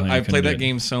 I started love. playing, I've couldn't played do that it.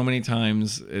 game so many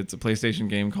times. It's a PlayStation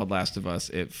game called Last of Us.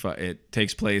 It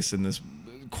takes place in this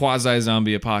quasi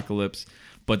zombie apocalypse,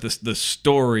 but the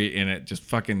story in it just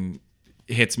fucking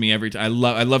hits me every time.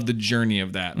 I love the journey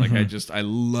of that. Like I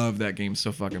love that game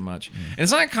so fucking much. And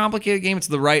it's not a complicated game. It's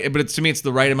the right, but it's to me it's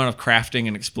the right amount of crafting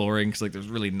and exploring because like there's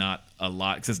really not a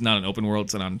lot because it's not an open world.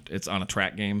 It's on a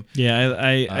track game. Yeah,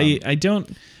 I don't.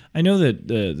 I know that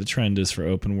the trend is for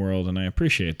open world, and I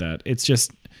appreciate that. It's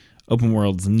just open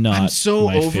world's not. I'm so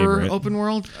my over favorite. open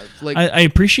world. Like I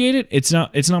appreciate it. It's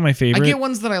not my I favorite. get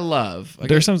ones that I love.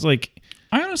 There's some like.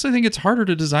 I honestly think it's harder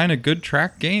to design a good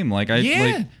track game.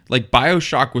 Yeah. Like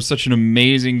BioShock was such an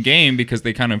amazing game because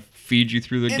they kind of feed you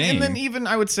through the And, game. and then even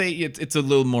I would say it's a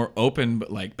little more open,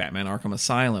 but like Batman Arkham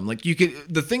Asylum, like you could.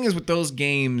 The thing is with those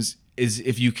games is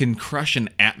if you can crush an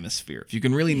atmosphere, if you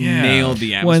can really nail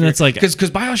the atmosphere. Well, and that's like- because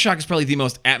BioShock is probably the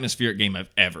most atmospheric game I've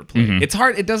ever played. It's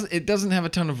hard. It doesn't have a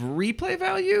ton of replay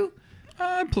value.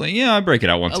 I break it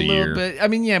out once a little year. bit. I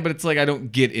mean, yeah, but it's like I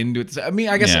don't get into it. I mean,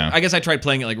 I guess I tried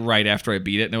playing it like right after I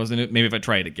beat it, and I wasn't. Maybe if I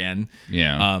try it again.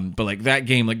 Yeah. But like that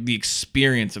game, like the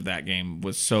experience of that game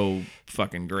was so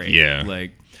fucking great. Yeah.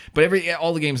 Like, but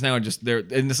all the games now are just there,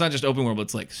 and it's not just open world, but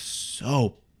it's like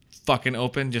so fucking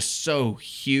open, just so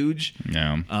huge.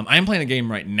 Yeah. I am playing a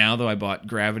game right now though. I bought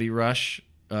Gravity Rush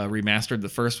remastered, the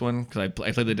first one, because I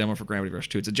played the demo for Gravity Rush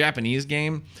 2. It's a Japanese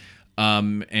game.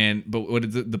 But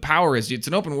what the power is, it's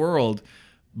an open world,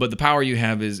 but the power you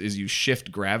have is you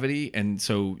shift gravity, and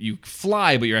so you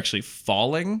fly, but you're actually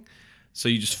falling. So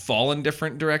you just fall in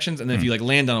different directions, and then if you like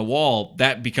land on a wall,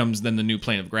 that becomes then the new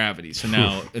plane of gravity. So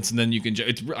now then you can.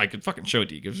 I could fucking show it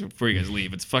to you before you guys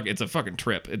leave. It's a fucking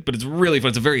trip, but it's really fun.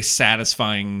 It's a very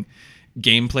satisfying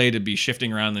gameplay to be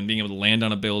shifting around and being able to land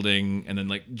on a building and then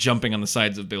like jumping on the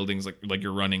sides of buildings like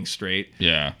you're running straight.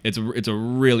 Yeah. It's a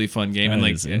really fun game. That and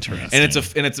like is interesting.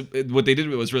 And it's what they did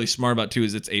was really smart about too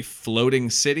is it's a floating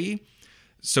city.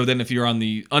 So then if you're on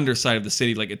the underside of the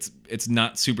city, like it's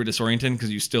not super disorienting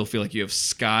because you still feel like you have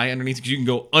sky underneath, because you can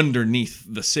go underneath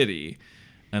the city.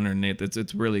 Underneath,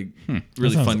 it's really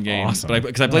sounds fun game. awesome. But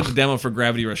because I played the demo for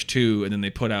Gravity Rush 2, and then they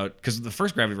put out, because the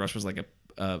first Gravity Rush was like a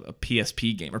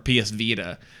PSP game or PS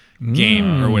Vita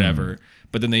game or whatever.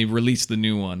 But then they released the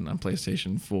new one on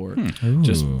PlayStation 4.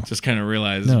 Just kind of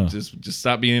realized just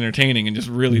stop being entertaining and just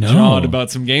really jawed about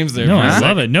some games there. No, for a I second.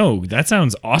 love it. No, that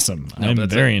sounds awesome. I'm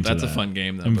very into that. That's a fun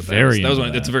game though. I'm but very that was into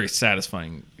one. It's a that. very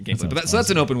satisfying gameplay. But so that's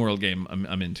an open world game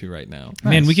I'm into right now.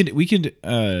 Man, we could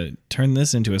turn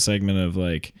this into a segment of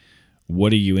like,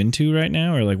 what are you into right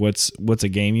now, or like what's a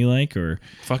game you like, or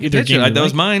Fucking either pitch it. game you That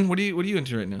was like. mine. What are you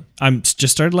into right now? I'm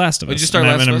just started Last of Us. You just started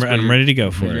and Last of Us, but I'm ready to go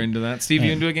for You're it. into that, Steve.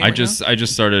 You into a game? I right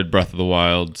just started Breath of the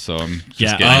Wild, so I'm just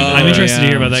Yeah, getting into I'm that. interested to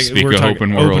hear about that. Speak We're of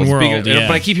talking open world. now? yeah.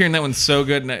 But I keep hearing that one's so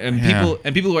good, and Yeah.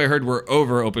 people who I heard were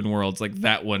over open worlds, like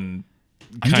that one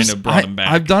kind of brought them back.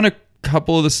 I've done a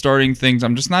couple of the starting things.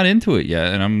 I'm just not into it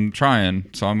yet, and I'm trying.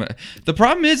 So the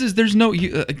problem is there's no.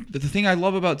 The thing I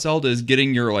love about Zelda is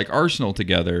getting your like arsenal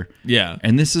together. Yeah.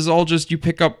 And this is all just you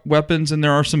pick up weapons, and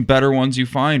there are some better ones you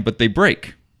find, but they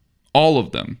break. All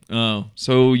of them. Oh.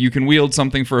 So you can wield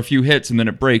something for a few hits and then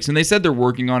it breaks. And they said they're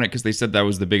working on it because they said that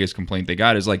was the biggest complaint they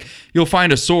got is like, you'll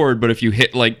find a sword, but if you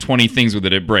hit like 20 things with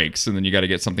it, it breaks. And then you got to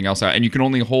get something else out. And you can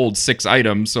only hold 6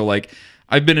 items. So like,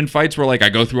 I've been in fights where like I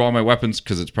go through all my weapons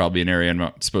because it's probably an area I'm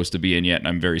not supposed to be in yet. And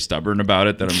I'm very stubborn about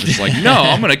it that I'm just like, no,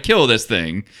 I'm going to kill this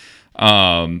thing.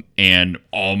 And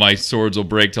all my swords will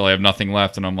break till I have nothing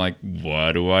left. And I'm like,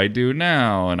 what do I do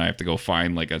now? And I have to go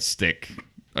find like a stick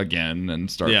again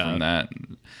and start from that.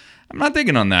 I'm not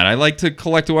digging on that. I like to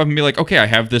collect a weapon and be like, okay, I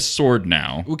have this sword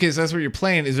now. Okay, so that's what you're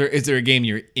playing. Is there a game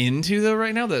you're into though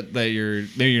right now that you're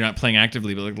maybe you're not playing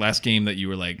actively, but like last game that you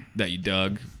were like that you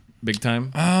dug big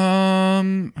time?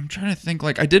 I'm trying to think.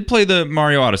 Like I did play the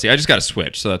Mario Odyssey. I just got a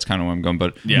Switch, so that's kind of where I'm going.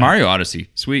 But Mario Odyssey,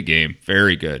 sweet game,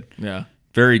 very good. Yeah,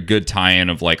 very good tie-in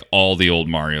of like all the old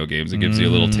Mario games. It gives you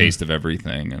a little taste of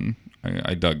everything, and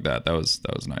I dug that. That was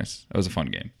nice. That was a fun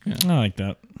game. I like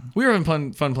that. we were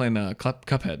having fun playing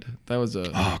Cuphead. That was a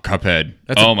Cuphead.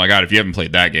 Oh my god! If you haven't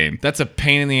played that game, that's a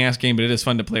pain in the ass game, but it is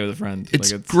fun to play with a friend.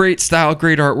 It's great style,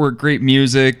 great artwork, great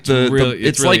music.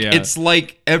 It's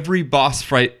like every boss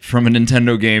fight from a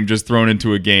Nintendo game just thrown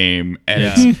into a game,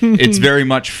 and it's very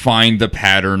much find the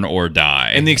pattern or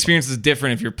die. And the experience is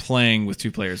different if you're playing with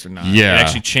 2 players or not. Yeah, it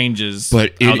actually changes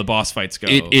how the boss fights go.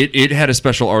 It had a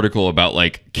special article about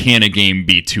like, can a game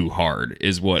be too hard?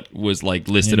 Is what was like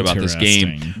listed about this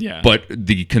game. Yeah. But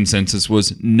the consensus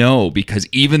was no, because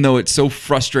even though it's so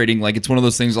frustrating, like it's one of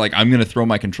those things like I'm gonna throw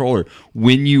my controller.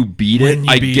 When you beat it,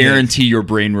 I guarantee your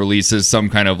brain releases some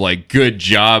kind of like good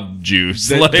job juice.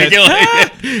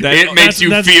 It makes you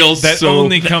feel that so.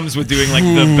 only comes with doing like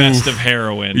the best of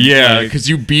heroin. Yeah, because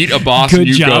you beat a boss. Good and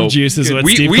you job go, juice is what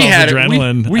we Steve calls had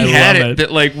adrenaline. We I had love it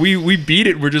that like we beat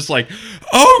it. We're just like,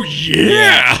 oh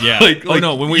yeah. Like,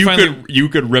 no, when we you finally you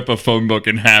could rip a phone book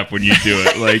in half when you do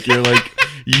it. Like you're like,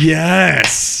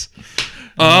 yes.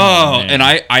 Oh, and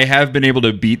I have been able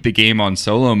to beat the game on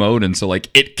solo mode, and so like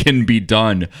it can be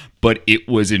done, but it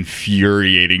was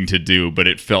infuriating to do, but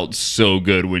it felt so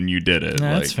good when you did it.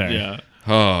 That's like, fair. Yeah.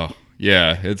 Oh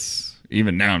yeah, it's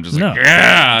even now I'm just No. like,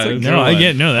 yeah. It's like, no, I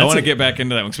get no. I That's want to get back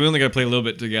into that one because we only got to play a little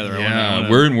bit together. Yeah,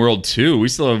 we're in World 2. We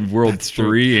still have World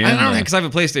 3. I And don't know because I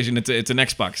have a PlayStation. It's an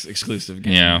Xbox exclusive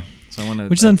game. Yeah. So I want to.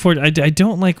 which is unfortunate. I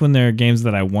don't like when there are games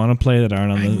that I want to play that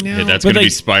aren't on the. Yeah, that's But going to be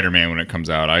like- Spider-Man when it comes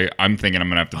out. I'm thinking I'm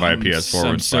going to have to buy a PS4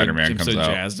 when Spider-Man comes I'm so out.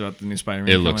 jazzed about the new Spider-Man.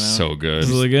 It looks coming so out. good. Is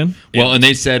it really good? Well, and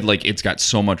they said like it's got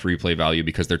so much replay value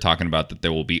because they're talking about that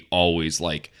there will be always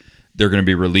like they're going to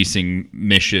be releasing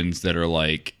missions that are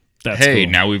like That's hey,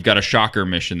 cool. now we've got a shocker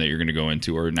mission that you're going to go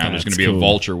into, or now there's going That's to be cool. a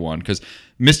vulture one, because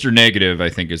Mr. Negative, I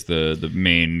think, is the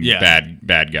main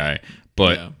bad guy.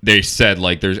 But they said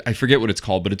like I forget what it's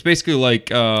called, but it's basically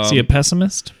like Is he a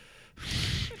pessimist?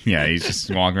 yeah, he's just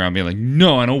walking around being like,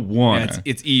 no, I don't want. Yeah,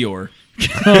 it's Eeyore.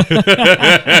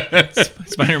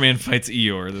 Spider-Man fights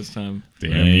Eeyore this time.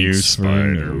 Damn you,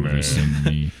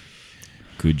 Spider-Man.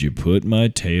 Could you put my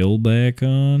tail back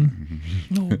on?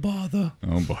 No bother.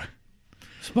 Oh boy,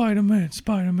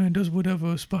 Spider-Man does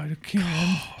whatever a spider can.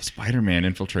 oh, Spider-Man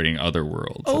infiltrating other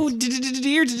worlds. Oh,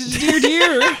 dear.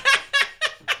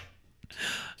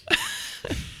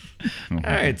 All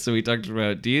right, so we talked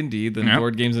about D&D, then Yep.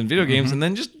 board games and video games, and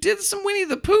then just did some Winnie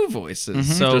the Pooh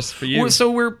voices. So just for you. So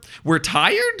we're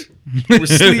tired. We're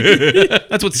sleepy.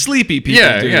 That's what sleepy people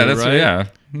do. that's right? yeah.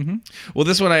 Well,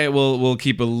 this one we'll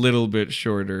keep a little bit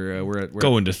shorter. We're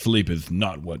Going to sleep is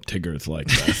not what Tigger's like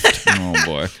best. Oh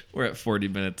boy. we're at 40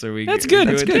 minutes. Are we? That's good.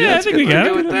 we That's with good. that? Yeah, I think we got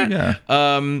We're it. good with that.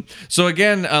 Yeah. So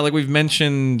again, like we've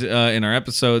mentioned in our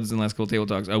episodes and last couple table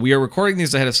talks, we are recording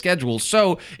these ahead of schedule.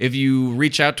 So if you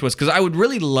reach out to us, because I would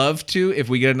really love to, if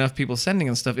we get enough people sending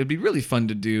and stuff, it'd be really fun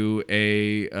to do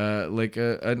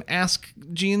an Ask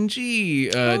G&G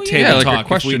table Yeah, like a talk.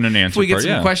 question and answer If we get part,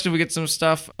 some yeah. questions, we get some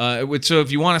stuff. So if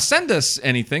you want to send us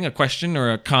anything, a question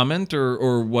or a comment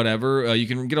or whatever, you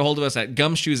can get a hold of us at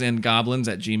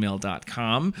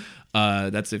gumshoesandgoblins@gmail.com.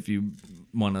 That's if you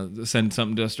want to send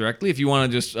something to us directly. If you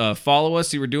want to just follow us,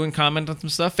 see what we're doing, comment on some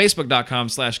stuff,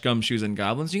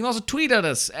 facebook.com/gumshoesandgoblins. You can also tweet at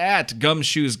us at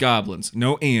gumshoesgoblins.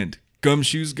 No and.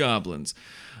 Gumshoesgoblins.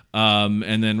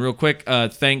 And then real quick,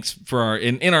 thanks for our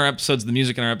in our episodes, the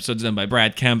music in our episodes done by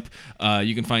Brad Kemp.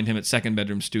 You can find him at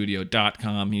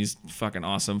secondbedroomstudio.com. He's fucking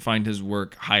awesome. Find his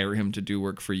work, hire him to do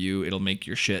work for you. It'll make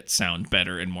your shit sound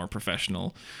better and more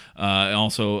professional. And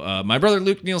also, my brother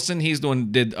Luke Nielsen, he's the one who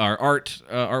did our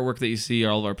artwork that you see,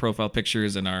 all of our profile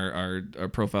pictures and our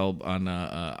profile on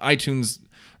iTunes.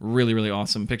 Really, really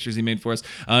awesome pictures he made for us.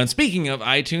 And speaking of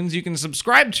iTunes, you can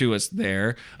subscribe to us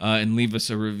there and leave us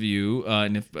a review.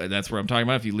 And if that's what I'm talking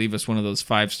about, if you leave us one of those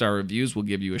 5-star reviews, we'll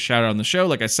give you a shout out on the show.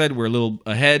 Like I said, we're a little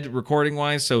ahead recording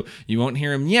wise, so you won't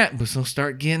hear them yet, but we'll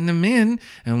start getting them in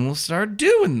and we'll start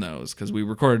doing those because we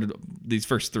recorded these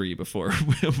first 3 before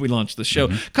we launched the show.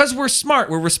 Because we're smart,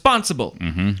 we're responsible.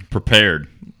 Prepared.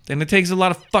 And it takes a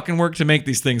lot of fucking work to make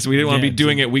these things, so we didn't want to be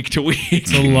doing it week to week.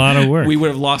 It's a lot of work. We would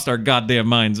have lost our goddamn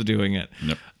minds doing it.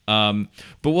 Yep.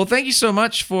 But well, thank you so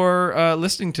much for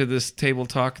listening to this table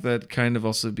talk that kind of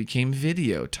also became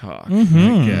video talk, I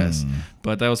guess.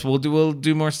 But that was we'll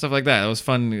do more stuff like that. It was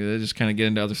fun to just kind of get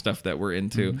into other stuff that we're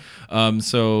into.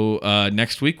 So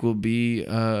next week will be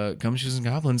Gumshoes and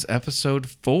Goblins episode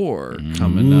 4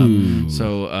 coming up.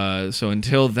 So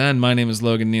until then, my name is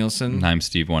Logan Nielsen, I'm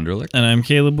Steve Wunderlich. And I'm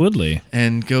Caleb Woodley.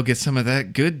 and go get some of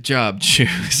that good job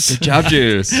juice. Job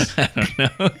juice. I don't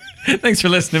know. Thanks for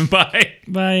listening. Bye.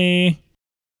 Bye.